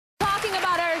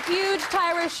huge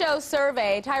Tyra Show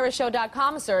survey,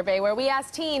 TyraShow.com survey, where we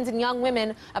asked teens and young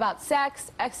women about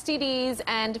sex, STDs,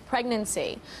 and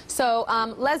pregnancy. So,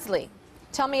 Leslie,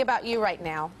 tell me about you right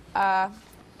now.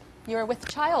 You're with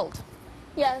child.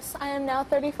 Yes, I am now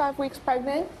 35 weeks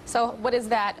pregnant. So what does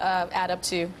that add up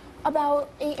to?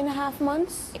 About 8.5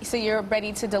 months. So you're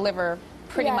ready to deliver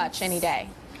pretty Yes. much any day.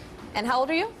 And how old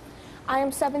are you? I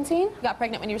am 17. You got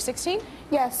pregnant when you were 16?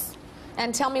 Yes.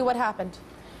 And tell me what happened.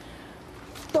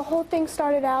 The whole thing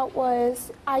started out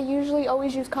was I usually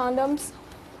always use condoms.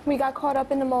 We got caught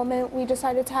up in the moment. We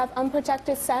decided to have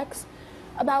unprotected sex.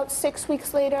 About 6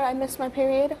 weeks later, I missed my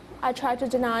period. I tried to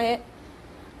deny it.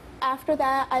 After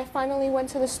that, I finally went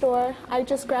to the store. I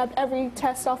just grabbed every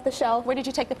test off the shelf. Where did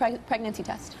you take the pregnancy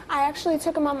test? I actually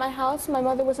took them at my house. My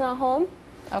mother was not home.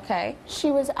 Okay.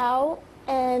 She was out,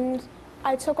 and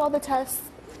I took all the tests.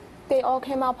 They all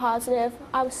came out positive.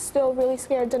 I was still really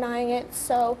scared denying it,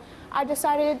 so I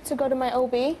decided to go to my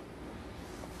OB.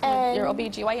 And Your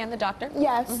OB/GYN, the doctor?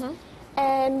 Yes. Mm-hmm.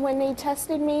 And when they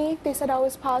tested me, they said I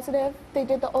was positive. They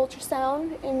did the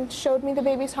ultrasound and showed me the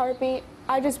baby's heartbeat.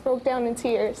 I just broke down in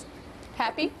tears.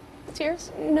 Happy?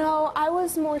 Tears? No, I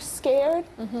was more scared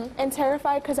and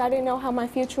terrified because I didn't know how my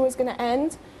future was going to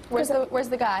end. Where's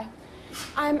the guy?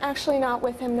 I'm actually not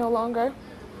with him no longer.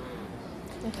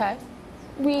 Okay.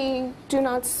 We do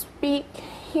not speak.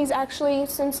 He's actually,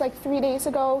 since like 3 days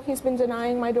ago, he's been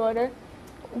denying my daughter,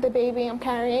 the baby I'm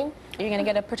carrying. Are you going to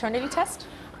get a paternity test?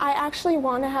 I actually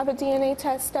want to have a DNA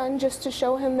test done just to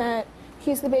show him that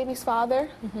he's the baby's father.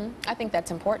 I think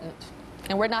that's important.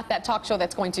 And we're not that talk show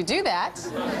that's going to do that.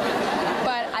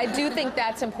 But I do think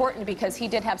that's important because he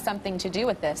did have something to do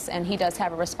with this, and he does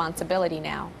have a responsibility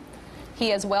now.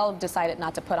 He as well decided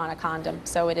not to put on a condom,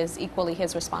 so it is equally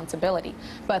his responsibility.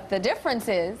 But the difference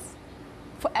is,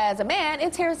 as a man,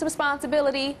 it's his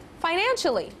responsibility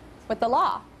financially with the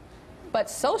law. But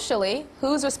socially,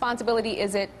 whose responsibility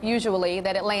is it usually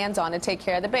that it lands on to take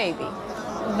care of the baby?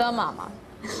 The mama.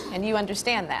 And you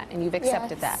understand that, and you've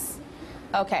accepted Yes.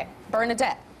 that. Okay,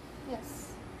 Bernadette,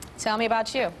 Yes. tell me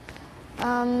about you.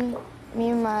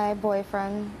 Me and my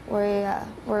boyfriend,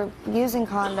 we're using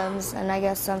condoms, and I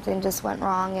guess something just went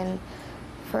wrong, and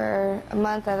for a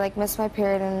month I missed my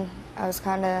period, and I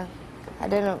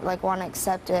didn't want to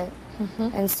accept it.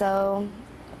 And so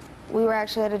we were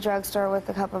actually at a drugstore with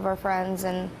a couple of our friends,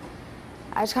 and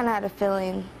I just kind of had a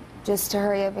feeling just to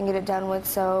hurry up and get it done with,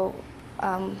 so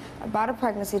I bought a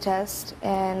pregnancy test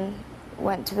and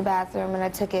went to the bathroom, and I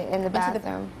took it in the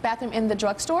bathroom. The bathroom in the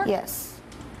drugstore? Yes.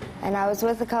 And I was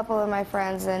with a couple of my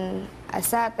friends, and I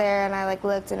sat there and I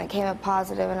looked, and it came up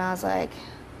positive, and I was like,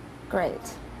 great.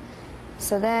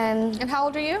 So then... And how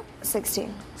old are you?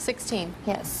 16. 16.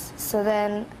 Yes. So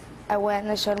then I went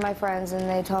and I showed my friends, and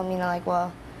they told me,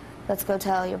 well, let's go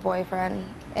tell your boyfriend.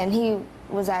 And he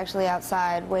was actually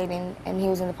outside waiting, and he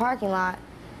was in the parking lot.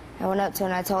 I went up to him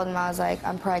and I told him, I was like,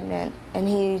 I'm pregnant. And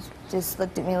he just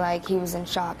looked at me like he was in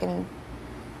shock and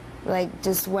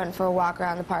just went for a walk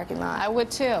around the parking lot. I would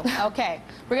too. Okay.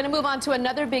 We're going to move on to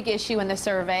another big issue in the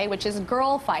survey, which is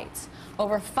girl fights.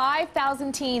 Over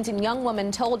 5,000 teens and young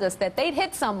women told us that they'd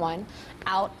hit someone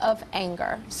out of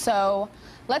anger. So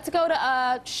let's go to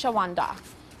Shawanda.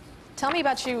 Tell me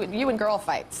about you and girl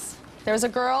fights. There was a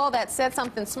girl that said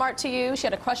something smart to you. She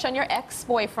had a crush on your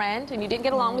ex-boyfriend, and you didn't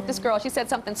get along with this girl. She said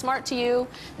something smart to you,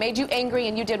 made you angry,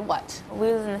 and you did what?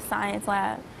 We was in the science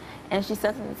lab, and she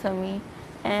said something to me,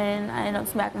 and I ended up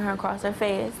smacking her across her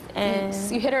face. And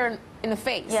you hit her in the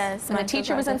face? Yes. And the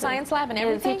teacher was in science lab and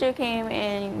everything? Yeah, the teacher came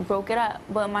and broke it up,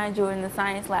 but mind you, we were in the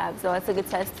science lab, so I took a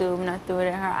test tube and I threw it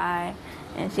in her eye,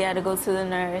 and she had to go to the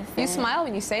nurse. You smile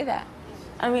when you say that.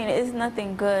 I mean, it's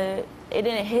nothing good. It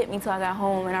didn't hit me till I got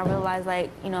home, and I realized, I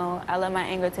let my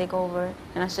anger take over,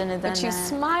 and I shouldn't have done that. But you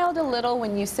smiled a little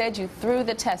when you said you threw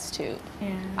the test tube.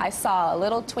 Yeah. I saw a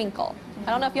little twinkle.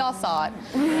 I don't know if y'all saw it.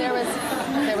 There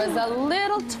was a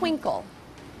little twinkle.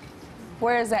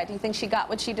 Where is that? Do you think she got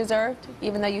what she deserved,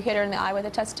 even though you hit her in the eye with a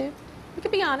test tube? You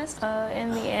can be honest.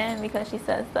 In the end, because she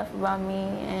said stuff about me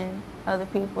and other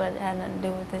people that had nothing to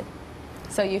do with it.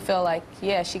 So you feel like,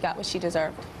 yeah, she got what she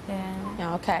deserved. Yeah.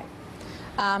 Yeah, okay.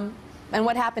 And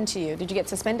what happened to you? Did you get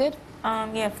suspended?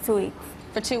 Yeah, for 2 weeks.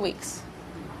 For 2 weeks.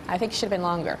 I think it should have been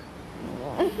longer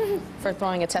for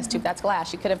throwing a test tube. That's glass.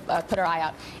 She could have put her eye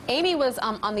out. Amy was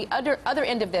on the other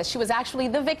end of this. She was actually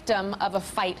the victim of a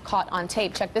fight caught on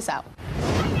tape. Check this out.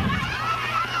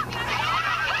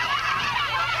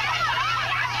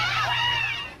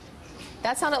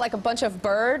 That sounded like a bunch of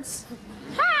birds,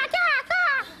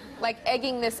 like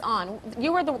egging this on.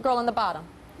 You were the girl on the bottom,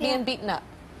 being beaten up.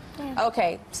 Yeah.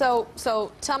 Okay, so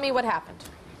tell me what happened.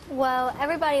 Well,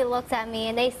 everybody looks at me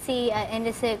and they see an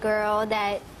innocent girl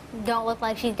that don't look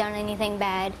like she's done anything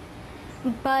bad.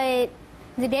 But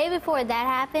the day before that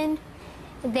happened,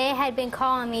 they had been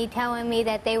calling me, telling me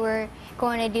that they were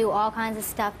going to do all kinds of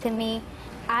stuff to me.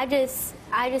 I just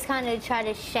kind of try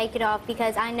to shake it off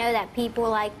because I know that people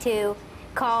like to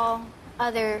call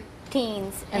other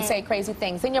teens. And say crazy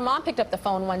things. Then your mom picked up the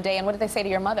phone one day, and what did they say to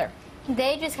your mother?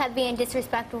 They just kept being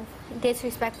disrespectful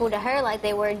to her like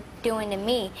they were doing to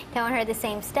me, telling her the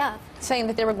same stuff. Saying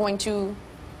that they were going to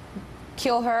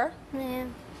kill her? Yeah,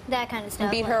 that kind of stuff.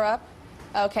 And beat her up?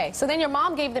 Okay, so then your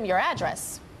mom gave them your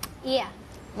address. Yeah.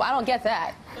 Well, I don't get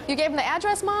that. You gave them the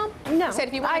address, Mom? No. Said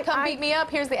if you want to come beat me up,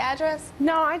 here's the address?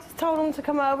 No, I just told them to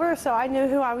come over so I knew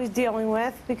who I was dealing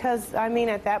with because, I mean,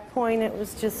 at that point it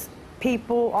was just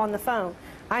people on the phone.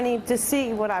 I need to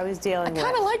see what I was dealing with. I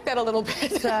kind of like that a little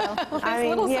bit. So, I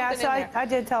mean, yeah, so I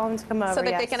did tell them to come over, so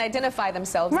that yes. they can identify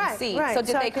themselves and see. Right. So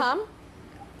did they come?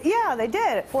 Yeah, they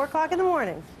did at 4 o'clock in the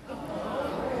morning.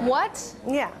 What?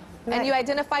 Yeah. And you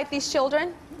identified these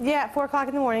children? Yeah, at 4 o'clock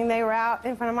in the morning. They were out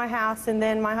in front of my house, and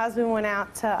then my husband went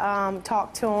out to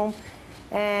talk to them,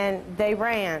 and they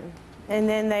ran. And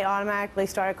then they automatically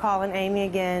started calling Amy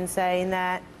again, saying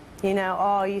that, you know,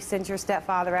 oh, you sent your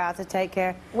stepfather out to take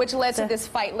care. Which led to this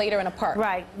fight later in a park.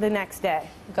 Right, the next day.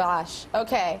 Gosh.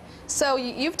 Okay. So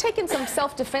you've taken some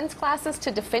self-defense classes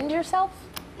to defend yourself?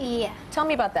 Yeah. Tell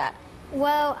me about that.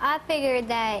 Well, I figured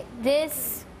that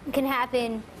this can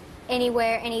happen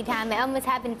anywhere, anytime. It almost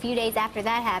happened a few days after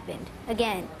that happened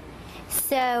again.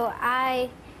 So I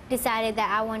decided that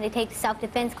I wanted to take the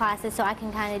self-defense classes so I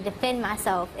can kind of defend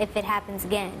myself if it happens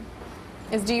again.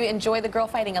 Do you enjoy the girl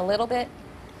fighting a little bit?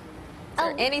 Is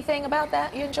there anything about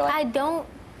that you enjoy? I don't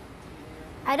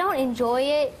enjoy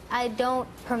it. I don't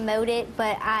promote it,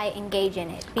 but I engage in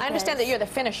it. I understand that you're the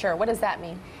finisher. What does that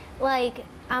mean? Like,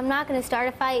 I'm not going to start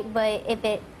a fight, but if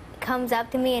it comes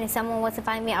up to me and if someone wants to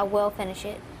fight me, I will finish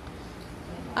it.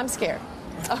 I'm scared.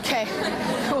 Okay.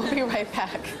 We'll be right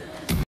back.